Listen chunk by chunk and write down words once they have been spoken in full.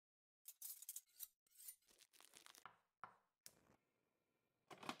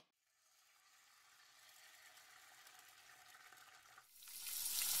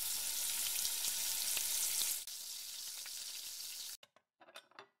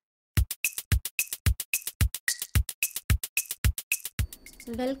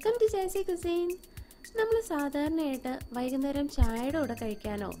Welcome to Jazzy Cuisine. നമ്മൾ സാധാരണയായിട്ട് വൈകുന്നേരം ചായയുടെ കൂടെ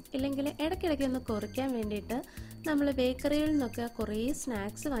കഴിക്കാനോ ഇല്ലെങ്കിൽ ഇടയ്ക്കിടയ്ക്ക് ഒന്ന് കുറയ്ക്കാൻ വേണ്ടിയിട്ട് നമ്മൾ ബേക്കറിയിൽ നിന്നൊക്കെ കുറേ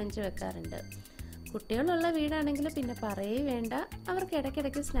സ്നാക്സ് വാങ്ങിച്ചു വെക്കാറുണ്ട്. കുട്ടികളുള്ള വീടാണെങ്കിൽ പിന്നെ പറയേ വേണ്ട, അവർക്ക്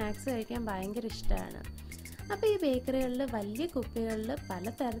ഇടയ്ക്കിടയ്ക്ക് സ്നാക്സ് കഴിക്കാൻ ഭയങ്കര ഇഷ്ടമാണ്. അപ്പോൾ ഈ ബേക്കറികളിൽ വലിയ കുപ്പികളിൽ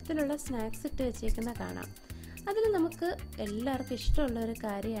പലതരത്തിലുള്ള സ്നാക്സ് ഇട്ട് വെച്ചേക്കുന്ന കാണാം. അതിൽ നമുക്ക് എല്ലാവർക്കും ഇഷ്ടമുള്ള ഒരു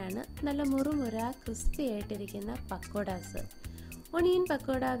കാര്യമാണ് നല്ല മുറുമുറ ക്രിസ്പി ആയിട്ടിരിക്കുന്ന പക്കോഡാസ്. ഒണിയൻ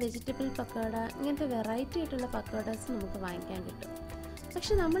പക്കോട, വെജിറ്റബിൾ പക്കോട, ഇങ്ങനത്തെ വെറൈറ്റി ആയിട്ടുള്ള പക്കോഡാസ് നമുക്ക് വാങ്ങിക്കാൻ കിട്ടും.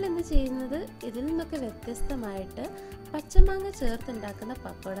 പക്ഷെ നമ്മൾ ഇന്ന് ചെയ്യുന്നത് ഇതിൽ നിന്നൊക്കെ വ്യത്യസ്തമായിട്ട് പച്ചമാങ്ങ ചേർത്തുണ്ടാക്കുന്ന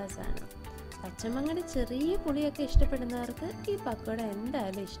പക്കോഡാസാണ്. പച്ചമാങ്ങയുടെ ചെറിയ പുളിയൊക്കെ ഇഷ്ടപ്പെടുന്നവർക്ക് ഈ പക്കോട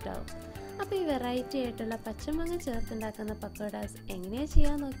എന്തായാലും ഇഷ്ടമാവും. അപ്പോൾ ഈ വെറൈറ്റി ആയിട്ടുള്ള പച്ചമാങ്ങ ചേർത്തുണ്ടാക്കുന്ന പക്കോഡാസ് എങ്ങനെയാണ്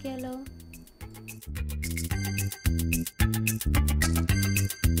ചെയ്യാൻ നോക്കിയാലോ?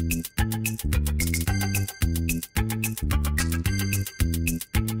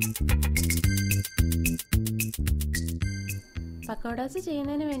 പക്കോഡാസ്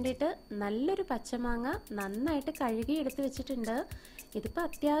ചെയ്യുന്നതിന് വേണ്ടിയിട്ട് നല്ലൊരു പച്ചമാങ്ങ നന്നായിട്ട് കഴുകി എടുത്ത് വെച്ചിട്ടുണ്ട്. ഇതിപ്പോൾ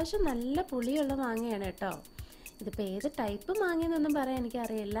അത്യാവശ്യം നല്ല പുളിയുള്ള മാങ്ങയാണ് കേട്ടോ. ഇതിപ്പോൾ ഏത് ടൈപ്പ് മാങ്ങയെന്നൊന്നും പറയാൻ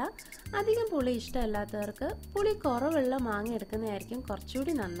എനിക്കറിയില്ല. അധികം പുളി ഇഷ്ടമല്ലാത്തവർക്ക് പുളി കുറവുള്ള മാങ്ങ എടുക്കുന്നതായിരിക്കും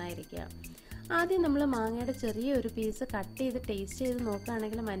കുറച്ചുകൂടി നന്നായിരിക്കുക. ആദ്യം നമ്മൾ മാങ്ങയുടെ ചെറിയൊരു പീസ് കട്ട് ചെയ്ത് ടേസ്റ്റ് ചെയ്ത്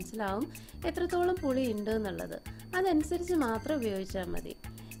നോക്കുകയാണെങ്കിൽ മനസ്സിലാവും എത്രത്തോളം പുളി ഉണ്ട് എന്നുള്ളത്. അതനുസരിച്ച് മാത്രം ഉപയോഗിച്ചാൽ മതി.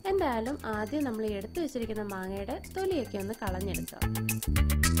 എന്തായാലും ആദ്യം നമ്മൾ എടുത്തു വെച്ചിരിക്കുന്ന മാങ്ങയുടെ തൊലിയൊക്കെ ഒന്ന് കളഞ്ഞെടുക്കാം.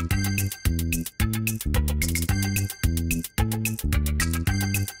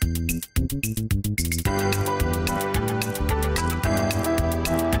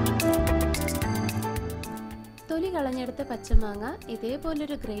 തൊലി കളഞ്ഞെടുത്ത പച്ചമാങ്ങ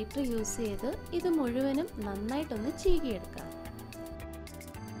ഇതേപോലൊരു ഗ്രേറ്റർ യൂസ് ചെയ്ത് ഇത് മുഴുവനും നന്നായിട്ടൊന്ന് ചീകിയെടുക്കാം.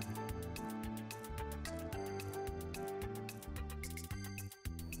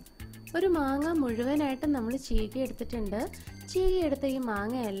 ഒരു മാങ്ങ മുഴുവനായിട്ട് നമ്മൾ ചീകിയെടുത്തിട്ടുണ്ട്. ചീകിയെടുത്ത ഈ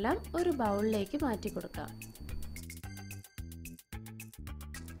മാങ്ങയെല്ലാം ഒരു ബൗളിലേക്ക് മാറ്റി കൊടുക്കാം.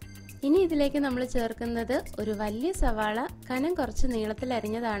 ഇനി ഇതിലേക്ക് നമ്മൾ ചേർക്കുന്നത് ഒരു വലിയ സവാള കനം കുറച്ച് നീളത്തിൽ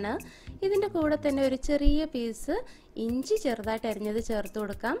അരിഞ്ഞതാണ്. ഇതിൻ്റെ കൂടെ തന്നെ ഒരു ചെറിയ പീസ് ഇഞ്ചി ചെറുതായിട്ട് അരിഞ്ഞത് ചേർത്ത്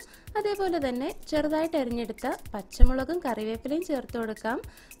കൊടുക്കാം. അതേപോലെ തന്നെ ചെറുതായിട്ട് അരിഞ്ഞെടുത്ത പച്ചമുളകും കറിവേപ്പിലയും ചേർത്ത് കൊടുക്കാം.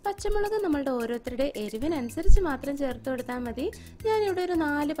 പച്ചമുളക് നമ്മളുടെ ഓരോരുത്തരുടെ എരിവിനനുസരിച്ച് മാത്രം ചേർത്ത് കൊടുത്താൽ മതി. ഞാനിവിടെ ഒരു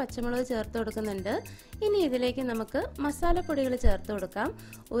 4 പച്ചമുളക് ചേർത്ത് കൊടുക്കുന്നുണ്ട്. ഇനി ഇതിലേക്ക് നമുക്ക് മസാലപ്പൊടികൾ ചേർത്ത് കൊടുക്കാം.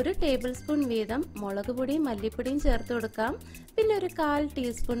 1 ടേബിൾ സ്പൂൺ വീതം മുളക് പൊടിയും മല്ലിപ്പൊടിയും ചേർത്ത് കൊടുക്കാം. പിന്നെ ഒരു 1/4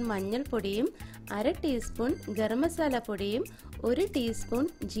 ടീസ്പൂൺ മഞ്ഞൾപ്പൊടിയും 1/2 ടീസ്പൂൺ ഗരം മസാല പൊടിയും 1 ടീസ്പൂൺ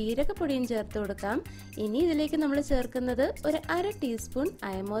ജീരകപ്പൊടിയും ചേർത്ത് കൊടുക്കാം. ഇനി ഇതിലേക്ക് നമ്മൾ ചേർക്കുന്നത് ഒരു 1/2 ടീസ്പൂൺ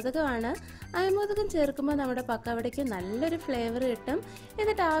അയമോദകമാണ്. അയമോദകം ചേർക്കുമ്പോൾ നമ്മുടെ പക്കവടയ്ക്ക് നല്ലൊരു ഫ്ലേവർ കിട്ടും.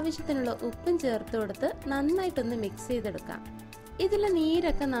 എന്നിട്ട് ആവശ്യത്തിനുള്ള ഉപ്പും ചേർത്ത് കൊടുത്ത് നന്നായിട്ടൊന്ന് മിക്സ് ചെയ്തെടുക്കാം. ഇതിൽ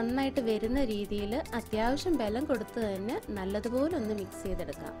നീരൊക്കെ നന്നായിട്ട് വരുന്ന രീതിയിൽ അത്യാവശ്യം ബലം കൊടുത്ത് തന്നെ നല്ലതുപോലെ ഒന്ന് മിക്സ്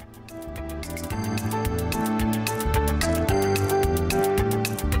ചെയ്തെടുക്കാം.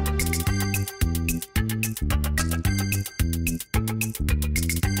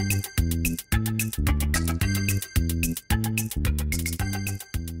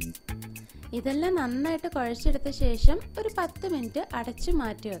 ഇതെല്ലാം നന്നായിട്ട് കുഴച്ചെടുത്ത ശേഷം ഒരു 10 മിനിറ്റ് അടച്ചു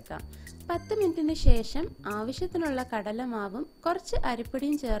മാറ്റി വെക്കാം. 10 മിനിറ്റിന് ശേഷം ആവശ്യത്തിനുള്ള കടലമാവും കുറച്ച്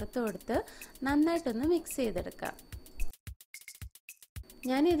അരിപ്പൊടിയും ചേർത്ത് കൊടുത്ത് നന്നായിട്ടൊന്ന് മിക്സ് ചെയ്തെടുക്കാം.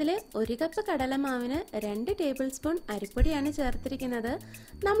 ഞാനിതിൽ 1 കപ്പ് കടലമാവിന് 2 ടേബിൾ സ്പൂൺ അരിപ്പൊടിയാണ് ചേർത്തിരിക്കുന്നത്.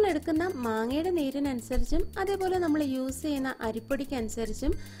 നമ്മൾ എടുക്കുന്ന മാങ്ങയുടെ നീരിനനുസരിച്ചും അതേപോലെ നമ്മൾ യൂസ് ചെയ്യുന്ന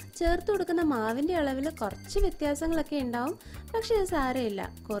അരിപ്പൊടിക്കനുസരിച്ചും ചേർത്ത് കൊടുക്കുന്ന മാവിൻ്റെ അളവിൽ കുറച്ച് വ്യത്യാസങ്ങളൊക്കെ ഉണ്ടാവും. പക്ഷേ അത് സാരമില്ല.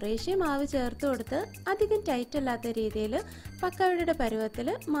 കുറേശ്ശെ മാവ് ചേർത്ത് കൊടുത്ത് അധികം ടൈറ്റ് അല്ലാത്ത രീതിയിൽ പക്കവടയുടെ പരുവത്തിൽ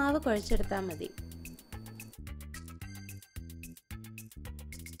മാവ് കുഴച്ചെടുത്താൽ മതി.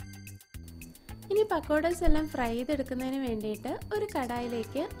 ഇനി പക്കോഡാസ് എല്ലാം ഫ്രൈ ചെയ്തെടുക്കുന്നതിന് വേണ്ടിയിട്ട് ഒരു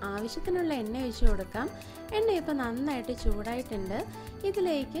കടായിലേക്ക് ആവശ്യത്തിനുള്ള എണ്ണ ഒഴിച്ചു കൊടുക്കാം. എണ്ണ ഇപ്പോൾ നന്നായിട്ട് ചൂടായിട്ടുണ്ട്.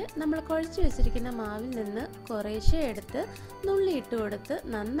 ഇതിലേക്ക് നമ്മൾ കുഴച്ച് വെച്ചിരിക്കുന്ന മാവിൽ നിന്ന് കുറേശ്ശെ എടുത്ത് നുള്ളി ഇട്ട് കൊടുത്ത്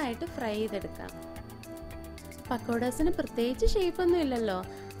നന്നായിട്ട് ഫ്രൈ ചെയ്തെടുക്കാം. പക്കോഡാസിന് പ്രത്യേകിച്ച് ഷേപ്പൊന്നും ഇല്ലല്ലോ,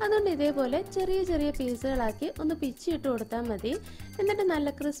 അതുകൊണ്ട് ഇതേപോലെ ചെറിയ ചെറിയ പീസുകളാക്കി ഒന്ന് പിച്ചിട്ട് കൊടുത്താൽ മതി. എന്നിട്ട് നല്ല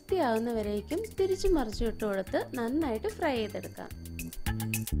ക്രിസ്പി ആവുന്നവരേക്കും തിരിച്ചു മറിച്ചു ഇട്ട് കൊടുത്ത് നന്നായിട്ട് ഫ്രൈ ചെയ്തെടുക്കാം.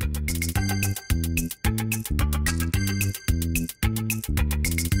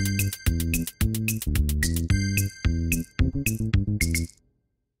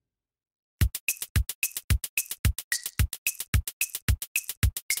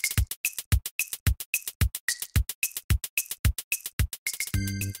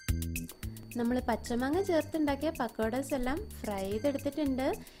 നമ്മൾ പച്ചമാങ്ങ ചേർത്തുണ്ടാക്കിയ പക്കോഡാസ് എല്ലാം ഫ്രൈ ചെയ്തെടുത്തിട്ടുണ്ട്.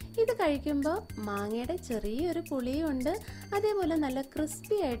 ഇത് കഴിക്കുമ്പോൾ മാങ്ങയുടെ ചെറിയൊരു പുളിയും ഉണ്ട്, അതേപോലെ നല്ല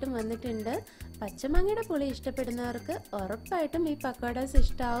ക്രിസ്പി ആയിട്ടും വന്നിട്ടുണ്ട്. പച്ചമാങ്ങയുടെ പുളി ഇഷ്ടപ്പെടുന്നവർക്ക് ഉറപ്പായിട്ടും ഈ പക്കോഡാസ്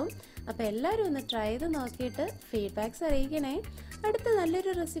ഇഷ്ടമാവും. അപ്പോൾ എല്ലാവരും ഒന്ന് ട്രൈ ചെയ്ത് നോക്കിയിട്ട് ഫീഡ്ബാക്ക്സ് അറിയിക്കണേ. അടുത്ത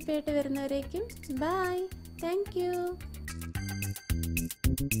നല്ലൊരു റെസിപ്പി ആയിട്ട് വരുന്നവരേക്കും ബൈ. Thank you.